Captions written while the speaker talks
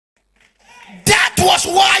was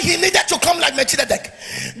why he needed to come like Melchizedek.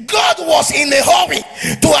 God was in a hurry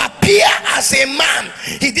to appear as a man.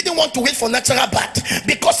 He didn't want to wait for natural birth,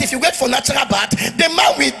 because if you wait for natural birth, the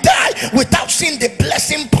man will die without seeing the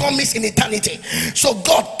blessing promised in eternity. So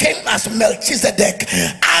God came as Melchizedek,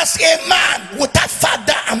 as a man without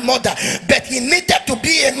father and mother, but he needed to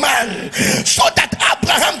be a man so that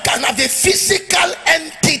Abraham can have a physical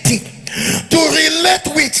entity to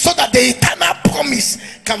relate with, so that the eternal promise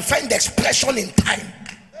can find expression in time.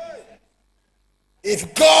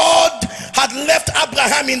 If God had left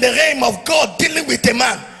Abraham in the realm of God dealing with a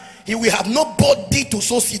man, he will have nobody to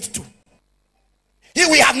sow seed to. He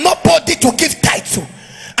will have nobody to give tithe to.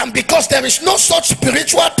 And because there is no such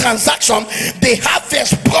spiritual transaction, the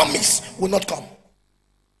harvest promise will not come.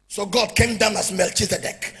 So God came down as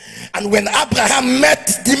Melchizedek. And when Abraham met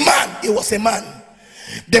the man, he was a man.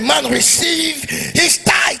 The man received his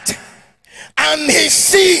tithe and his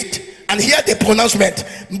seed. And here the pronouncement,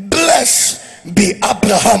 blessed be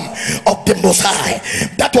Abraham of the Most High.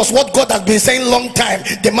 That was what God has been saying long time.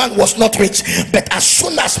 The man was not rich, but as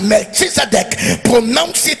soon as Melchizedek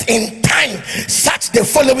pronounced it in time, such the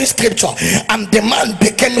following scripture, and the man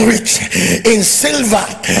became rich in silver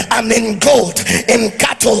and in gold, in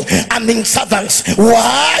cattle and in servants.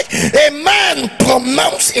 Why? A man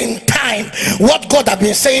pronounced in time what God had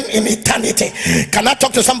been saying in eternity. Can I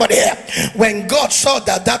talk to somebody here? When God saw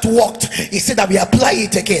that that worked, he said that we apply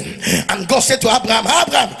it again. And God said to Abraham,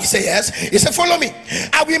 Abraham, he said yes. He said, follow me,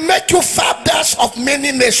 I will make you fathers of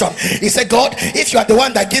many nations. He said, God, if you are the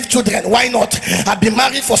one that gives children, why not? I've been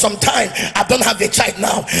married for some time, I don't have a child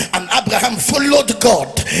now. And Abraham followed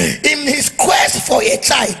God in his quest for a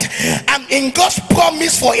child, and in God's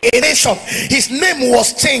promise for a nation. His name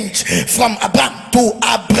was changed from Abraham to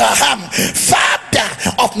Abraham, father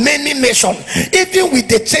of many nations. Even with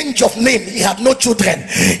the change of name, he had no children.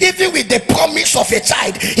 Even with the promise of a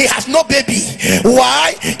child, he has no baby.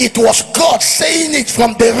 Why? It was God saying it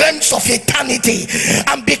from the realms of eternity,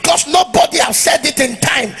 and because nobody has said it in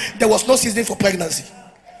time, there was no season for pregnancy.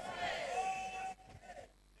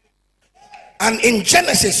 And in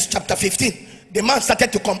Genesis chapter 15, the man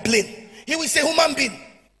started to complain. He will say, human being.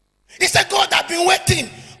 He said, God, I've been waiting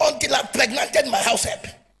until I've pregnanted my house help.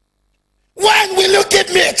 When will you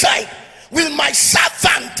give me a child? Will my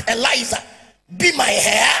servant Eliza be my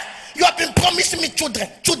heir? You have been promising me children.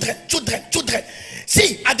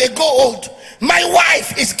 See, as they go old, my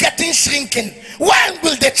wife is getting shrinking. When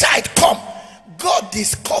will the child come? God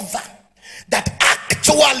discovered that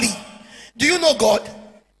actually, do you know God?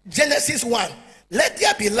 Genesis 1, let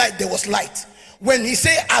there be light, there was light. When he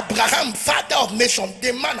said Abraham, father of nation,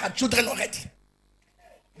 the man had children already,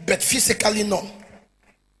 but physically none.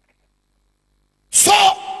 So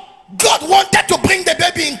God wanted to bring the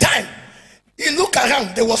baby in time. He looked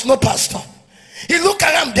around, there was no pastor. He looked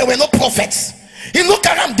around, there were no prophets. He looked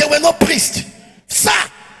around, there were no priests. Sir,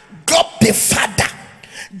 God the Father,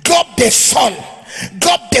 God the Son,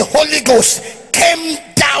 God the Holy Ghost came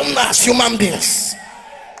down as human beings.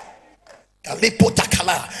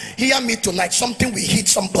 Hear me tonight, something will hit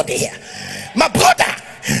somebody here. My brother,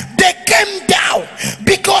 they came down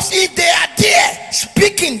because if they are there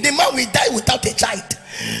speaking, the man will die without a child.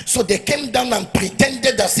 So they came down and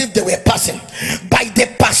pretended as if they were passing. By the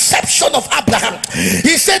perception of Abraham,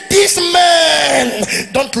 he said, these men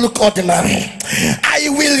don't look ordinary. I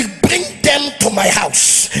will bring them to my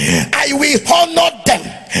house. I will honor them.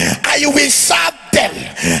 I will serve them.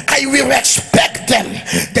 I will respect them.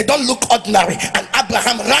 They don't look ordinary. And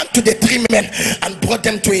Abraham ran to the 3 men and brought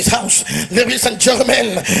them to his house. Ladies and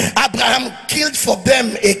gentlemen, Abraham killed for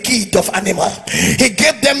them a kid of animal. He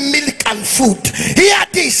gave them milk and food. Hear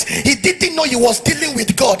this, he didn't know he was dealing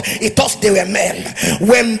with God. He thought they were men.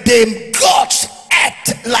 When the gods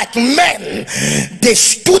ate like men, they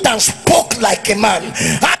stood and spoke like a man.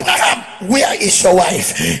 Abraham, where is your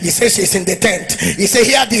wife? He says she's in the tent. He said,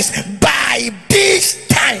 hear this, by this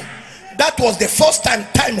time. That was the first time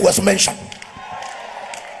time was mentioned.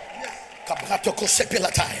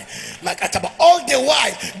 All the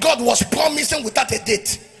while God was promising without a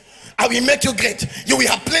date. I will make you great. You will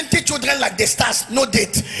have plenty children like the stars, no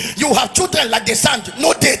date. You will have children like the sand,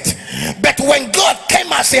 no date. But when God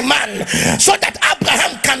came as a man, so that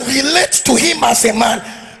Abraham can relate to him as a man,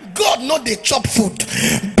 God know they chop food,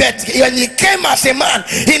 but when he came as a man,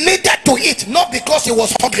 he needed to eat, not because he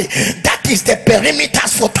was hungry. That is the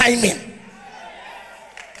perimeters for timing.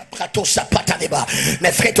 God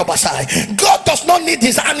does not need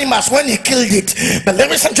his animals when he killed it. But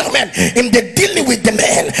ladies and gentlemen, in the dealing with the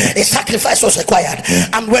man, a sacrifice was required.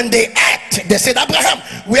 And when they ate, tent. They said, Abraham,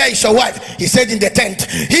 where is your wife? He said, in the tent.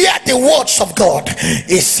 Hear the words of God.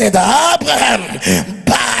 He said, Abraham,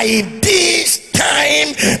 by this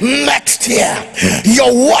time next year,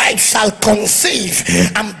 your wife shall conceive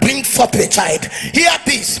and bring forth a child. Hear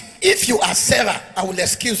this. If you are Sarah, I will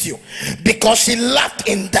excuse you, because she laughed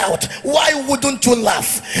in doubt. Why wouldn't you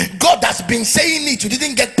laugh? God has been saying it. You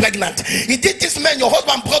didn't get pregnant. He did this man your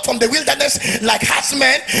husband brought from the wilderness like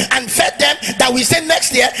herdsmen and fed them, that we say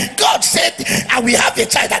next year God said I will have a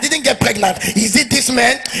child. I didn't get pregnant. Is it this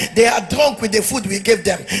man? They are drunk with the food we gave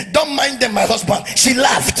them. Don't mind them, my husband. She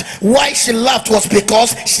laughed. Why she laughed was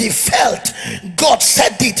because she felt God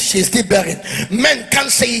said it. She's still bearing. Men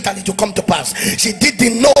can't say it and it will come to pass. She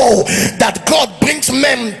didn't know that God brings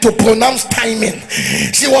men to pronounce timing.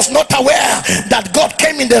 She was not aware that God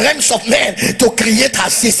came in the realms of men to create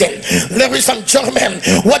her season. Ladies and gentlemen,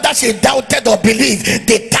 whether she doubted or believed,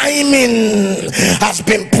 the timing has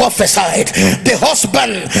been prophesied. The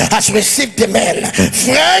husband has received the man.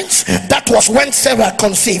 Friends, that was when Sarah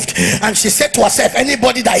conceived, and she said to herself,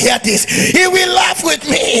 anybody that hear this, he will laugh with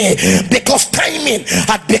me, because timing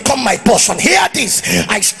had become my portion. Hear this.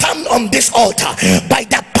 I stand on this altar by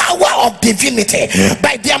the power of divinity,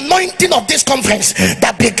 by the anointing of this conference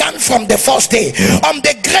that began from the first day, on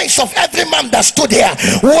the grace of every man that stood here,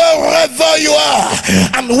 wherever you are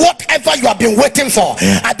and whatever you have been waiting for.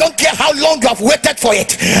 I don't care how long you have waited for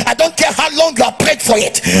it. I don't care how long you have prayed for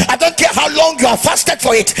it. I don't care how long you have fasted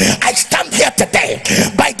for it. I stand here today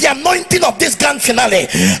by the anointing of this grand finale.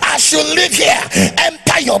 As you live here,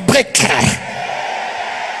 enter your breakthrough.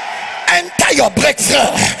 Enter your breakthrough.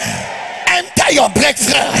 Enter your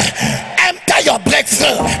breakthrough. Enter your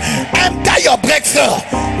breakthrough. Enter your breakthrough.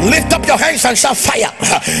 Lift up your hands and shout fire.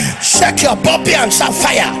 Shake your body and shout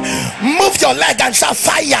fire. Move your leg and shout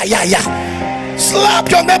fire. Yeah, yeah. Slap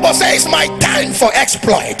your neighbor. Say, it's my time for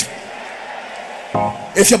exploit.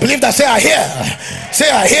 If you believe that, say I hear. Say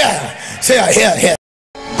I hear. Say I hear.